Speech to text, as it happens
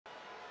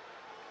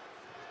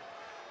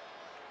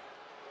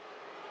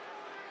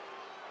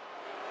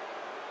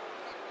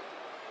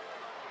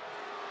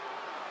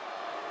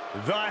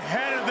The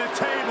head of the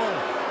table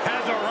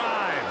has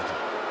arrived.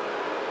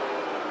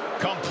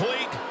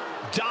 Complete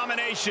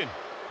domination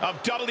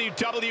of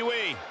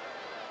WWE.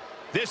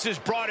 This has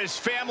brought his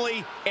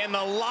family and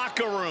the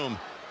locker room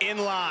in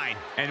line.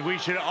 And we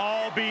should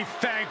all be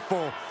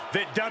thankful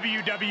that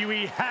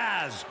WWE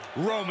has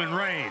Roman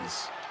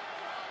Reigns.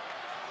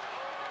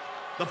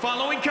 The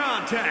following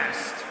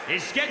contest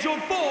is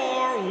scheduled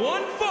for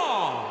one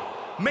fall.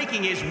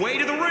 Making his way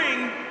to the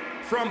ring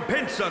from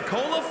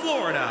Pensacola,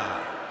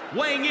 Florida.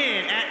 Weighing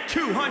in at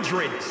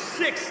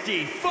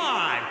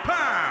 265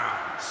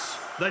 pounds.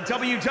 The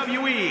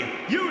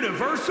WWE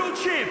Universal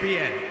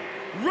Champion,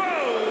 Roman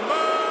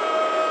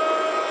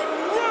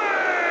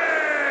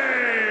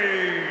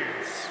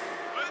Reigns!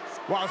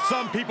 While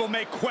some people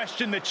may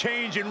question the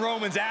change in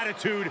Roman's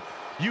attitude,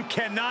 you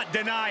cannot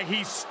deny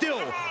he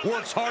still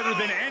works harder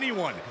than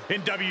anyone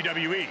in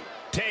WWE.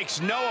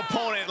 Takes no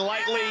opponent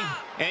lightly,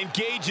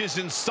 engages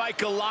in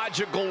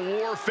psychological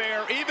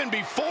warfare even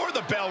before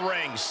the bell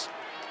rings.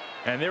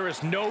 And there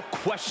is no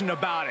question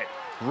about it.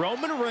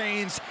 Roman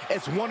Reigns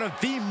is one of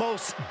the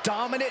most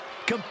dominant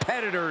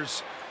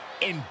competitors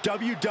in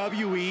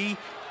WWE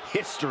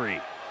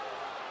history.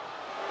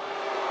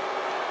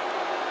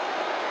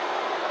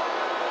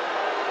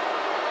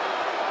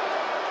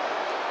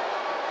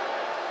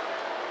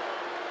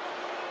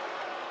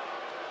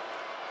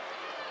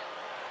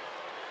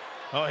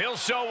 Oh, he'll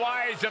show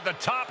why he's at the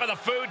top of the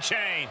food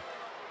chain.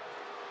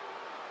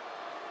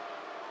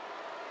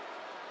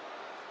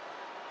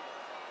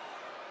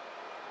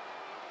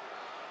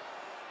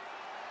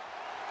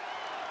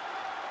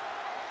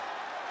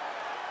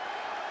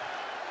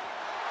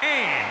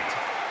 And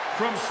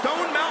from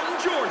Stone Mountain,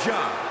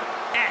 Georgia,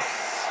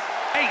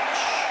 S.H.E.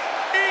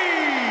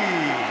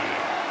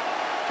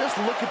 Just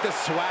look at the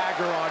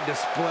swagger on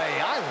display.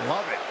 I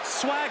love it.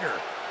 Swagger?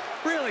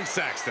 Really,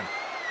 Saxton?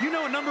 You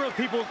know a number of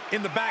people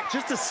in the back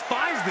just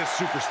despise this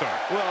superstar.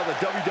 Well, the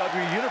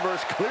WWE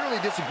Universe clearly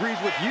disagrees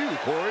with you,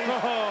 Corey.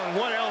 Oh, and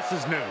what else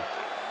is new?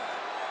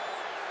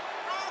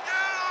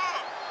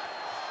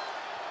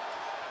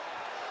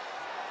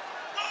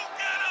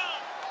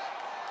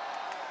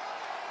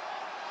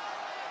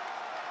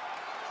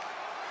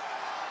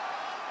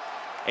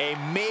 A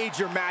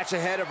major match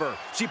ahead of her.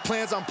 She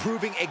plans on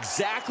proving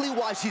exactly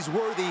why she's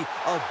worthy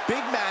of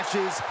big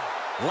matches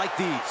like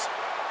these.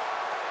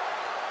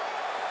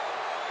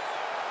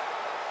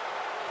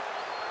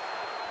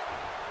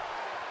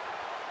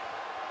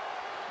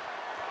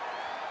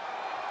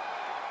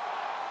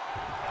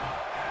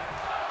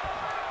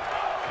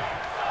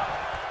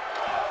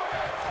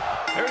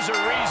 There's a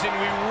reason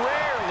we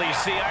rarely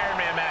see Iron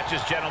Man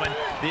matches, gentlemen.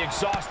 The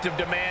exhaustive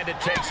demand it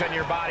takes on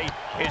your body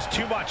is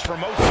too much for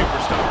most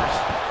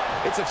superstars.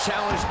 It's a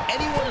challenge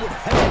anyone would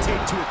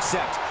hesitate to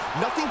accept.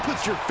 Nothing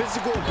puts your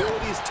physical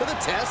abilities to the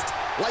test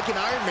like an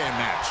Iron Man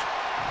match.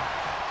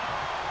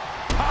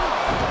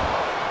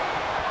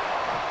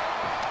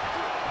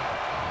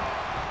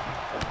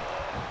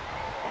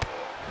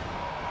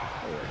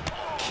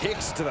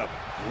 Kicks to the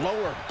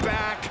lower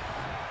back,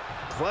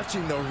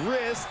 clutching the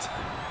wrist.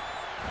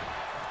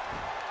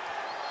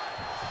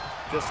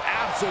 Just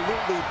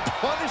absolutely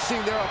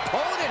punishing their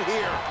opponent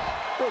here,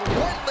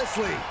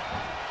 relentlessly.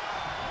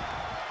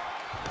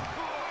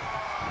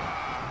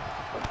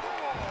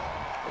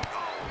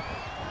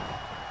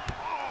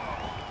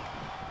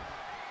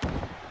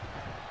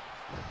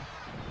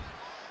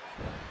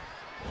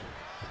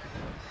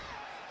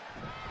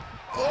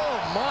 Oh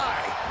my!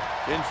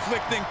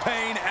 Inflicting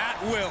pain at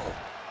will.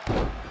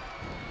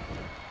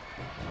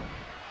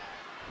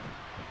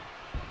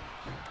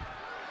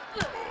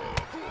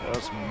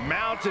 Just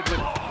mounted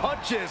with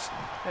punches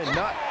and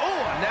not, oh,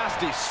 a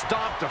nasty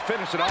stomp to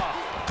finish it off.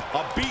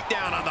 A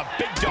beatdown on the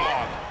big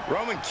dog.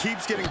 Roman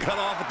keeps getting cut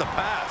off at the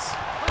pass.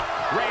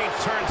 Reigns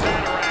turns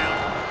that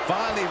around.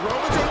 Finally,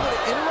 Roman's able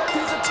to interrupt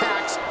his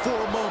attacks for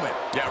a moment.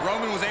 Yeah,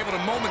 Roman was able to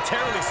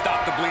momentarily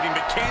stop the bleeding,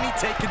 but can he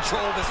take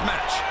control of this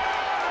match?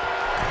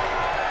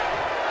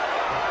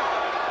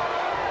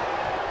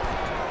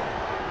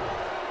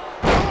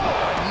 Oh,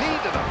 a knee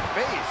to the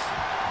face.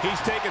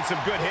 He's taking some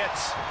good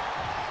hits.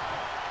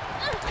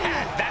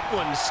 Had that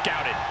one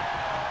scouted.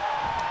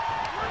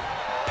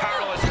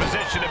 Powerless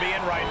position to be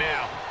in right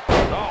now.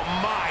 Oh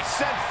my,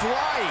 sent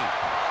flying.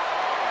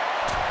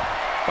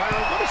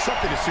 Byron, what is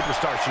something a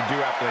superstar should do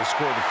after they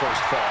score the first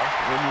fall?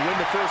 When you win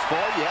the first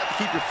fall, you have to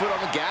keep your foot on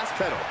the gas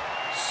pedal.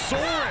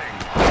 Soaring.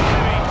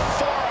 Diving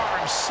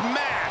forearm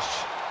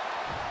smash.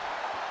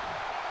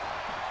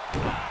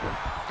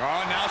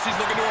 Oh, now she's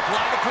looking to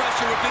apply the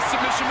pressure with this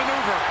submission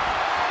maneuver.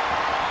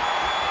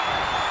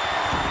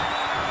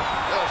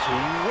 Just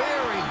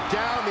wearing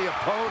down the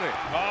opponent.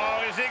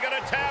 Oh, is he gonna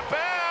tap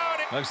out?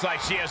 Looks like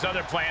she has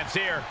other plans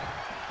here.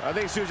 I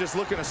think she was just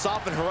looking to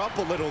soften her up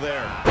a little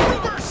there.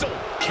 Reversal.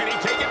 Can he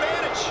take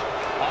advantage?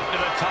 Up to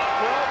the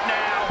top rope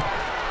now.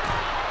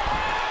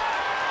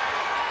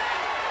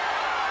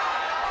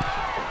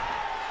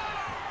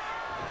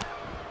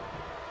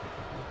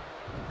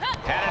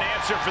 Had an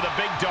answer for the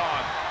big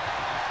dog.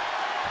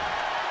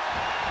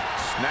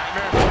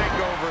 Snapmare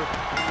takeover.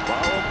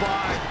 Followed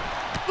spine.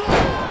 Oh,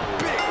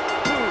 big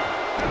boot.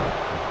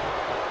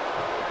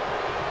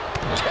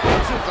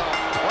 Catches a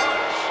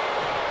punch.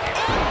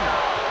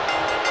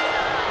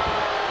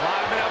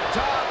 Climbing up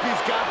top,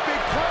 he's got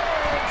big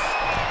plans.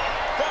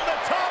 From the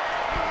top.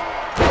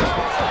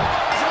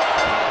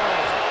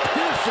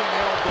 Piercing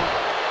elbow.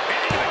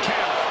 Into the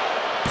count.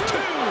 2.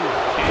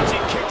 And she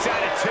kicks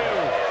out at 2.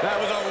 That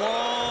was a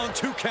long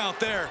 2 count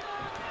there.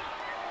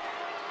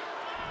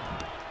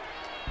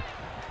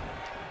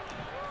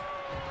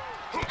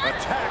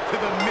 Attack to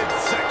the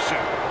midsection.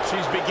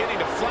 She's beginning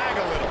to flag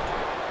a little.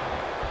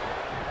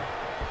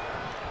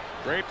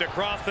 Draped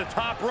across the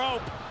top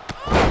rope.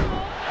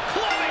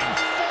 Clubbing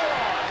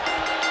forearm.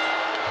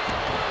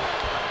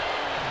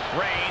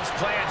 Reigns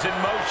plans in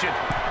motion.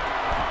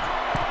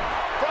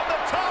 From the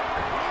top.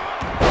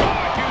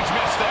 Oh, huge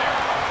miss there.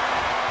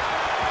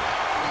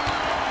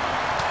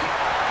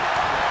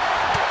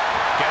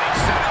 Getting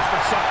set up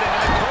for something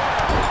in the corner.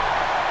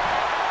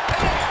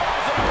 And he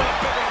follows it up with a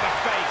big one in the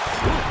face.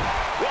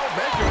 Well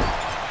measured.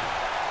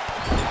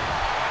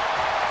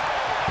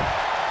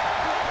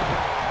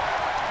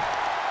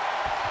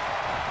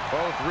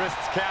 Both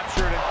wrists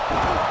captured.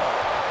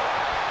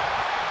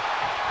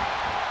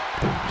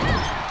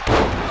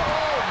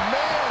 Oh,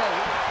 man.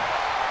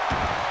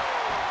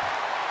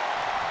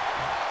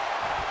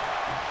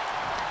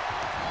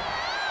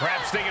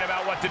 Perhaps thinking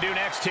about what to do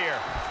next here.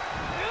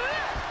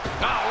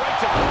 Oh, right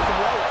to the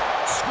throat.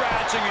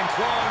 Scratching and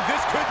clawing.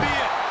 This could be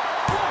it.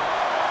 1,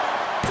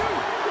 2.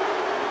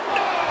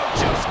 No,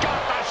 just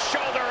got the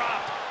shoulder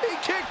up. He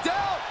kicked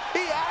out.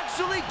 He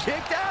actually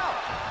kicked out.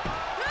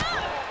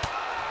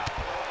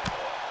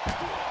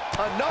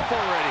 Enough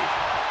already.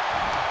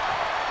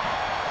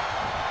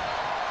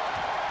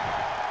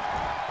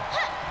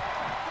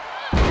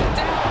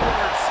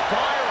 Downward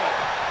spiral.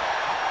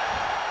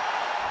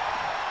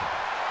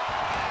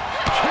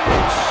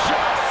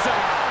 Kinshasa.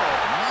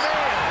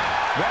 Man,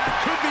 That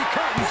could be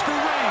curtains for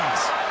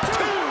Reigns.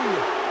 2.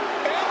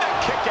 And a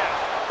kick out.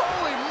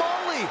 holy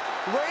moly.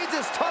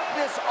 Reigns'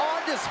 toughness on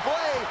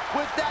display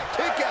with that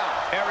kick out.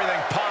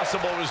 Everything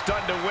possible was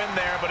done to win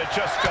there, but it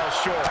just fell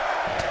short.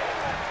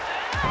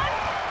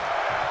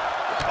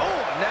 Oh,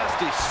 a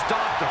nasty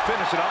stop to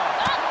finish it off.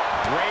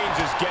 Reigns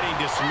is getting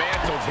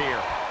dismantled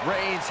here.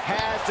 Reigns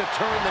has to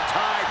turn the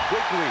tide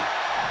quickly.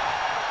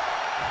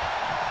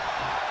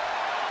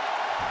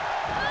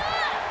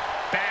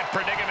 Bad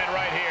predicament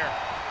right here.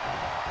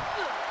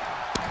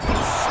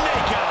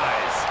 Snake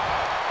eyes.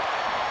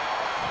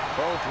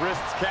 Both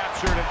wrists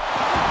captured.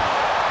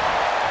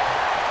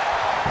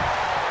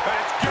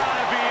 That's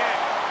gotta be it.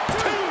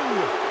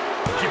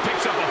 2. She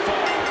picks up a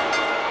fall.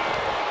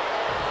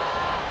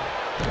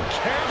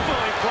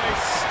 Carefully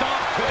placed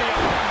stomp to the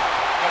arm.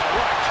 Oh,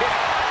 what a kick.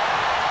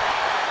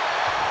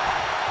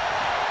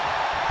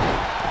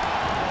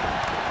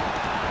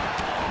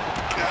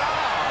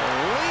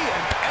 Golly,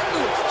 an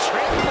endless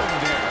trampling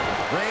there.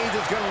 Reigns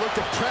is going to look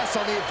to press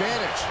on the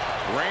advantage.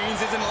 Reigns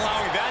isn't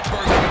allowing that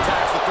burst of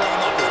attacks to throw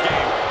him off his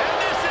game. And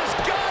this has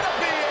got to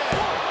be it.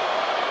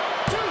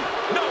 1,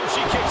 2. No,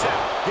 she kicks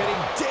out. Getting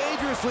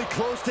dangerously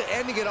close to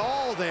ending it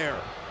all there.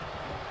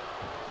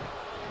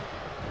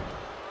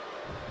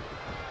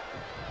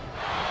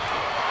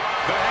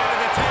 The head of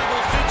the table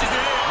cinches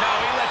it in. No,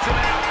 he lets him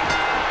out.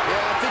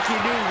 Yeah, I think he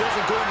knew he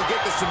wasn't going to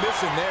get the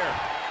submission there.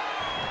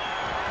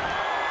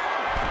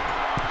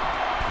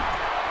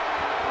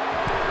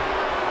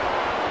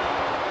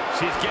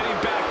 She's getting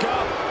back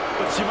up,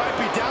 But she might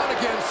be down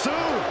again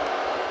soon.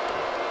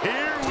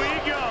 here we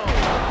go.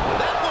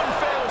 That one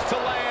fails to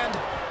land.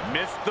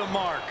 Missed the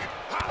mark.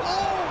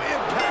 Oh,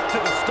 impact to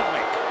the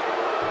stomach.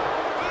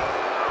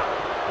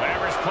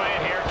 Whatever's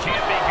playing here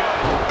can't be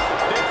good.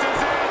 This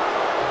is it.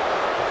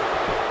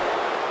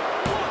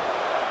 1,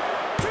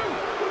 2.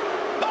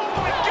 Oh,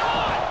 my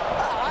God.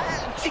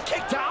 She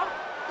kicked out?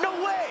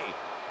 No way.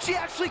 She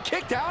actually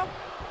kicked out?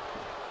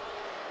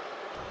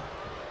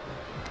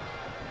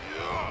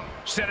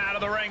 Sent out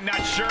of the ring,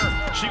 not sure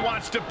she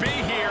wants to be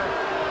here.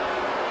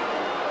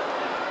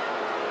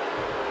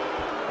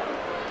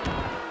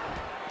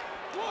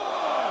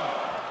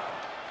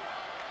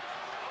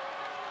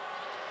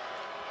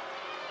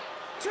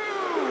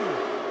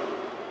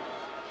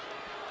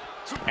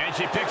 And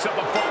she picks up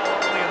a fall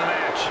early in the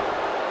match.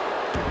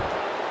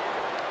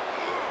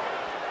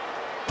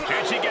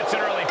 And she gets an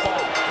early fall.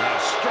 A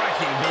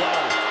striking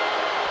blow.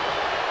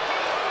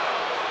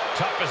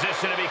 Tough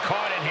position to be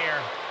caught in here.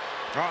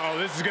 Uh-oh,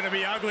 this is going to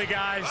be ugly,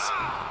 guys.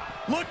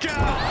 Look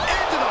out!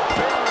 Into the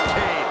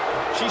barricade.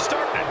 She's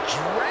starting to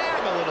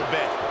drag a little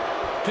bit.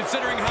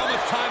 Considering how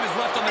much time is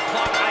left on the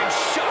clock, I am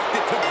shocked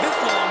it took this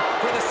long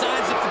for the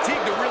signs of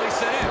fatigue to really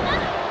set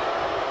in.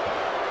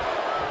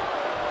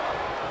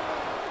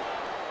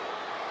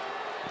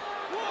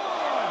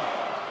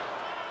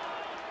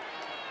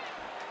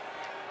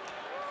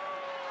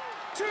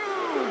 2.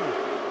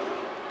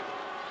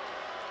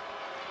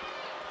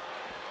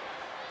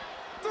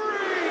 3.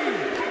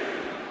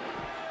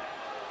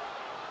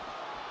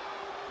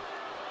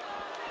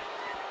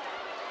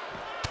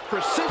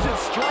 Precision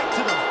strike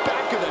to the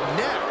back of the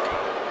neck.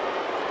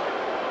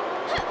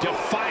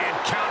 Defiant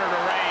counter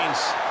to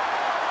Reigns.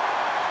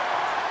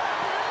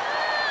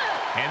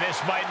 And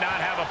this might not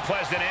have a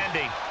pleasant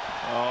ending.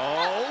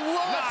 Oh,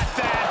 not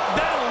that.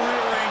 That'll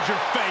rearrange your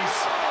face.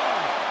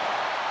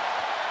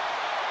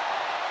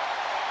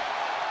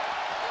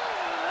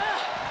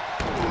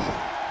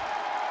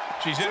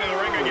 She's into the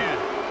ring again.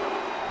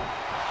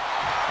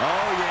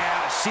 Oh,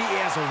 yeah. She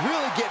is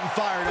really getting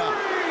fired up.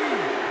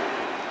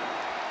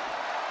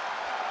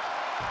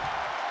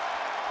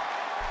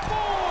 4.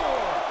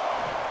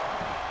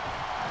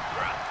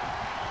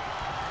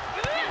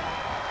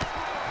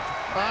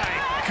 My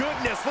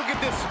goodness, look at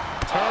this.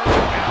 Turn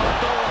out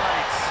the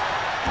lights.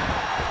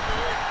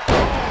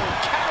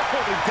 Oh,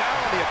 catapulting down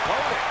on the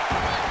opponent.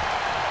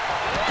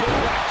 Good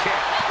right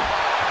kick.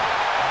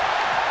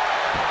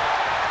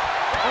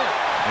 Oh,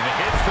 and the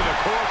hits to the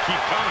core keep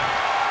coming.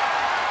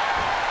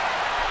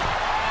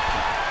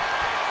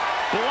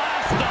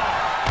 Blast off.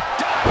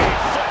 Diving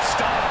foot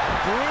stomp.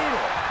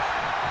 Brutal.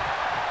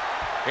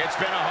 It's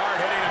been a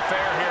hard-hitting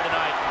affair here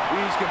tonight.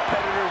 These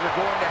competitors are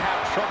going to have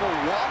trouble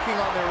walking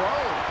on their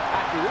own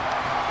after this.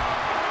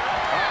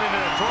 Up into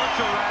the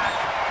torture rack.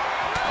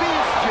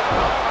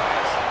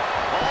 Bestialize.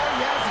 All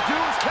he has to do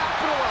is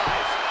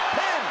capitalize.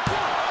 Pin.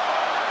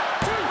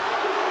 1,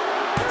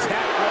 2.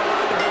 Tap one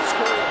under her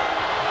school.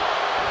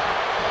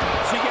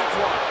 She gets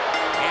one.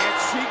 And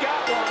she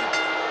got one.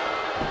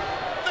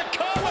 The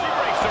cover. She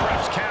breaks the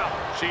ref's count.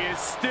 She is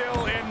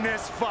still in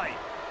this fight.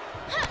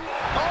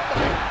 Oh,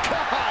 my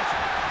gosh.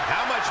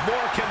 How much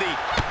more can the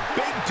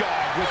big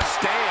dog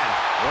withstand?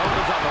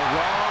 Roman's on the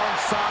wrong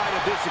side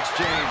of this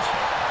exchange.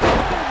 Oh,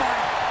 my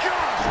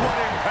gosh, what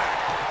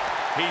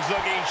impact. He's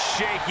looking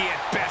shaky at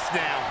best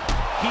now.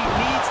 He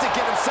needs to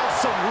get himself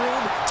some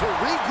room to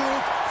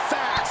regroup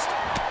fast.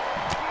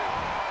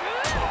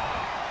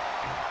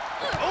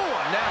 Oh,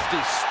 a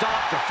nasty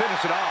stop to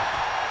finish it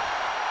off.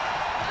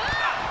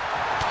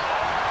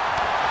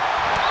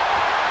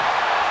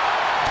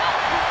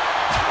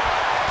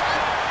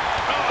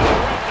 Oh,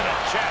 right to the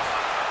chest.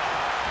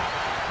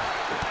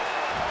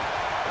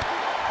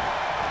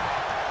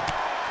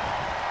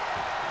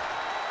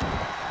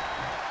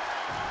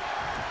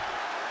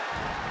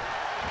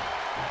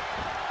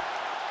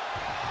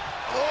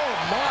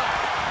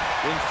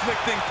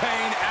 Inflicting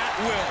pain at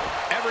will.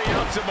 Every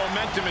ounce of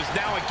momentum is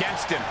now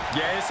against him.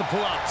 Yeah, he has to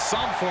pull out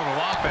some form of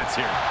offense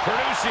here.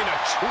 Producing a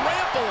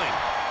trampling.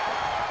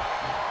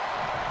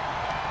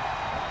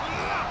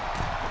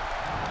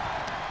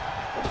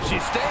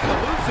 She's staying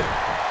elusive.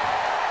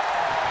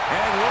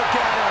 And look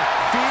at her,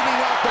 feeding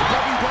off the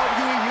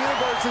WWE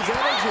Universe's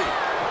energy.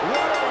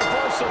 What a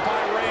reversal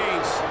by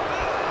Reigns.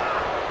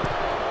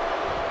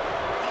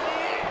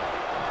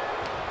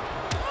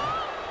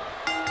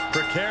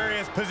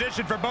 Precarious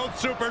position for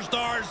both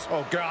superstars.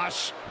 Oh,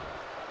 gosh.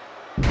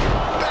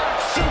 Back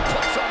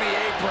suplex on the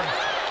apron.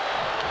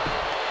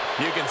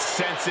 You can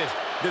sense it.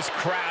 This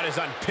crowd is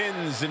on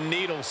pins and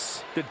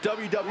needles. The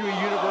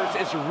WWE Universe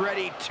is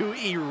ready to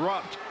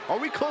erupt. Are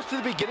we close to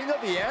the beginning of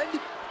the end? 2.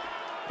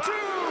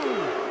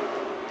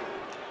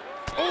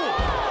 Oh,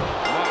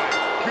 my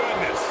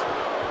goodness.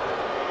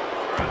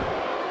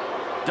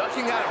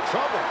 Ducking out of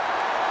trouble.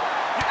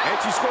 And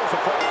she scores a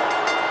point.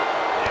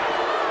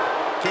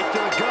 Kick to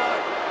the gut.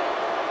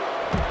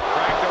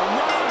 Cracked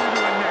around into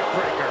a neck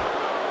breaker.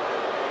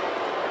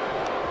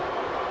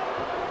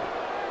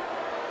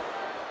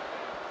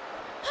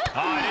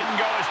 Oh, it didn't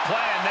go as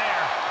planned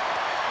there.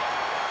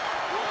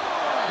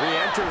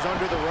 Re-enters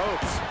under the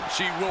ropes.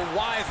 She will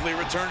wisely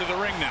return to the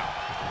ring now.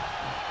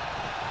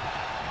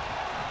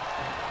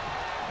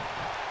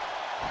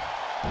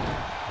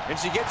 And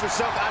she gets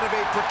herself out of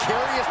a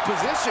precarious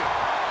position.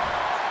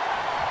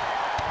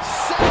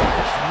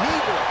 Savage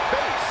knee to the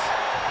face.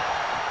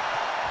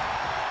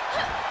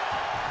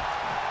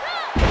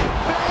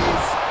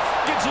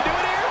 Can she do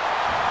it here?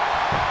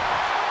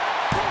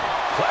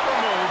 Clever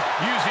move,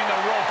 using the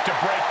rope to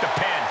break the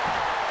pin.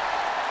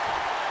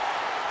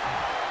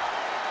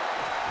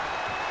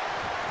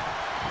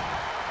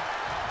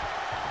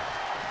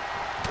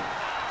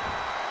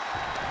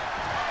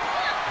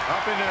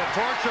 Up into the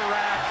torture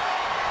rack.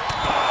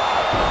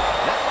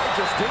 That might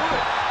just do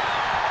it.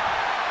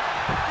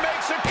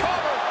 Makes a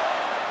cover.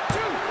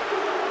 2,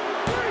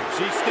 3.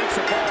 She sneaks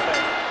a ball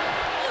in.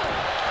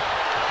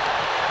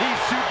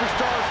 These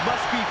superstars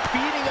must be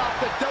feeding off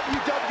the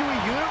WWE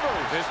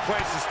Universe. This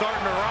place is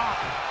starting to rock.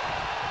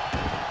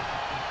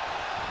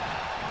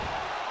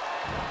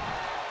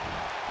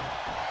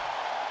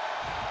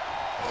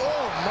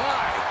 Oh,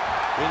 my.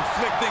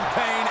 Inflicting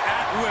pain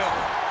at will.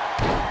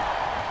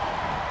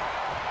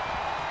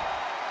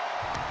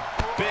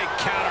 Big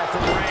counter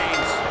from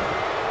Reigns.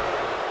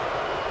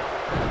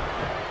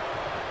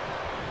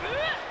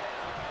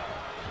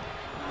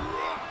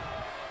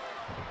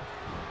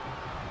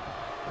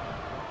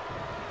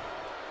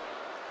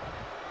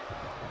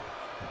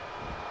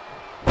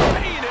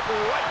 Paying it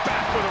right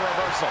back with a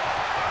reversal.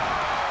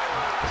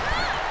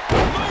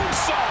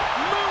 Moonsault!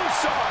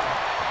 Moonsault!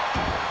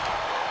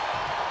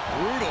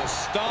 Brutal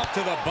stomp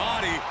to the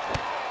body.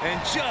 And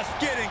just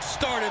getting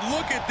started.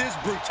 Look at this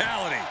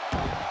brutality.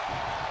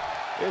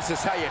 This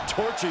is how you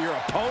torture your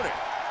opponent.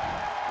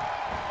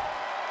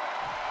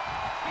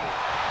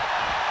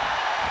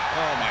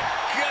 Oh my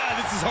God,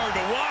 this is hard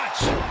to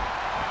watch.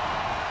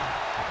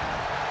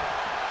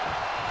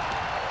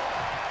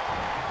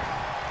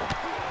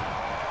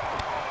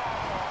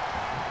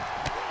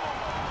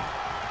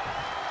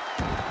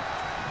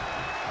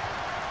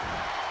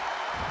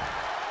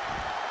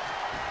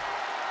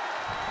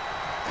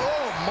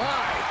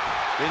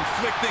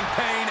 Inflicting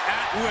pain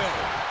at will.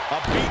 A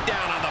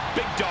beatdown on the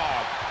big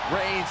dog.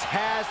 Reigns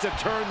has to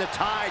turn the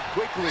tide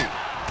quickly.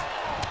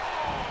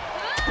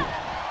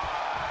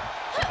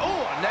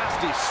 Oh, a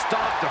nasty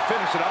stop to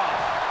finish it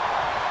off.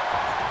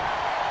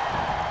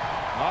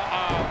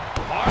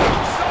 Hard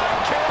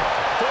sidekick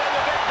for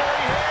the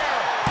victory here.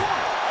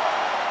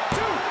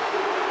 1,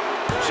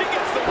 2. She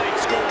gets the late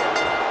score.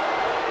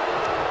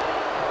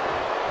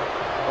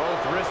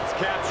 Both wrists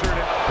captured.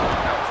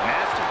 That was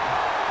nasty.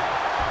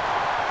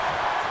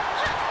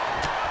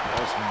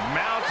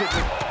 Mounted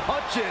with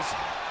punches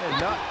and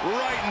not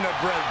Right in the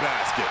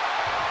breadbasket.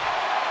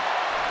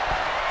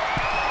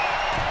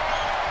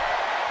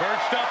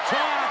 Perched up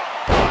top.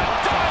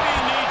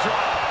 Diving knee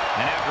drop.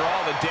 And after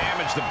all the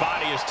damage the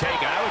body has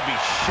taken, I would be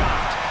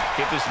shocked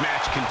if this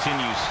match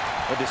continues.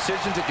 A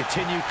decision to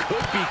continue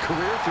could be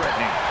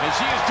career-threatening. And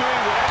she is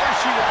doing whatever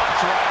she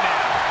wants right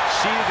now.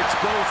 She is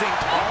exposing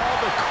all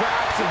the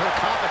cracks in her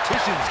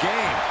competition's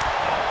game.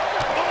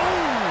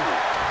 Oh!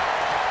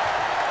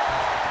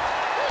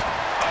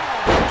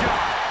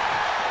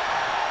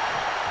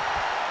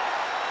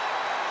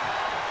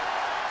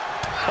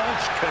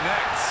 Punch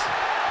connects.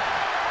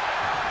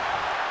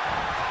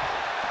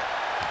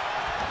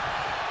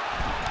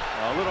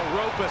 A little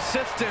rope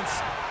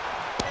assistance,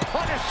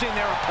 punishing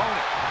their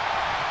opponent.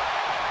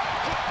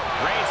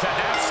 Reigns had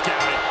that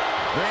scouted.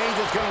 Reigns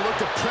is going to look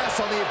to press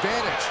on the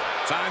advantage.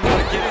 Time now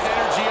to get his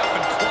energy up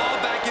and claw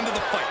back into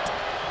the fight.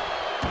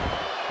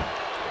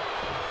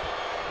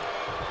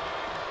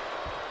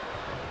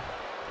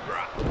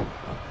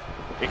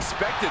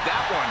 Expected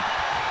that one.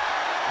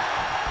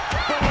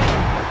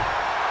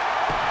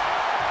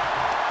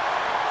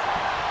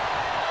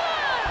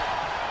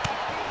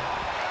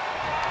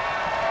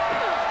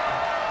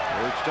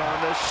 Perched on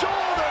the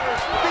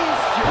shoulders.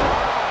 Feast your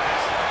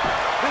eyes.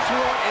 This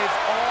one is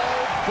all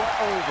but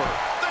over.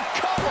 The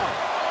cover.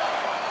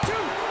 2.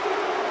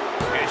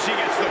 And she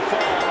gets the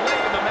fall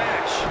late in the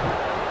match.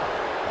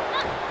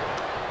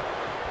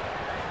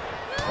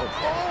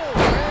 Oh,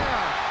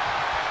 man.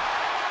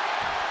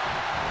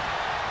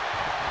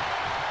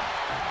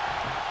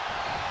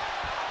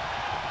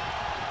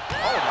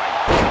 Oh, my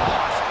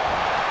gosh.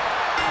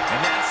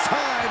 And that's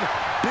time.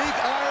 Big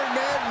Iron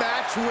Man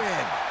match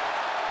win.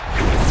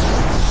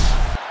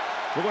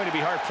 We're going to be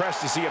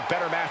hard-pressed to see a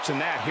better match than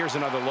that. Here's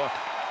another look.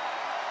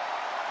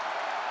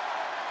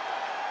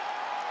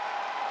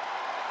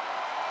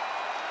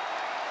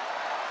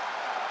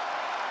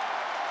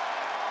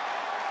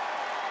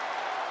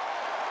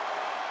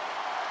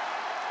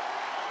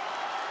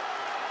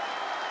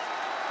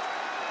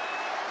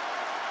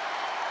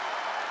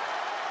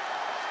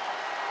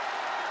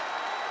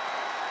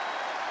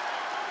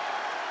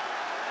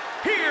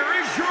 Here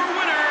is your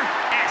winner,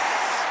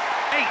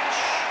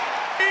 S.H.E.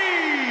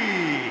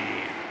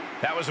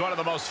 That was one of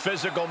the most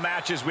physical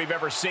matches we've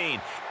ever seen.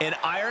 An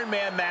Iron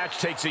Man match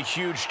takes a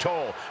huge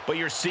toll, but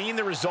you're seeing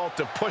the result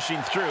of pushing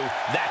through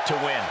that to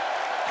win.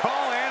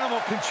 Call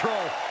animal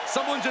control.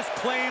 Someone just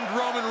claimed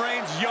Roman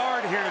Reigns'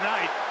 yard here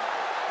tonight.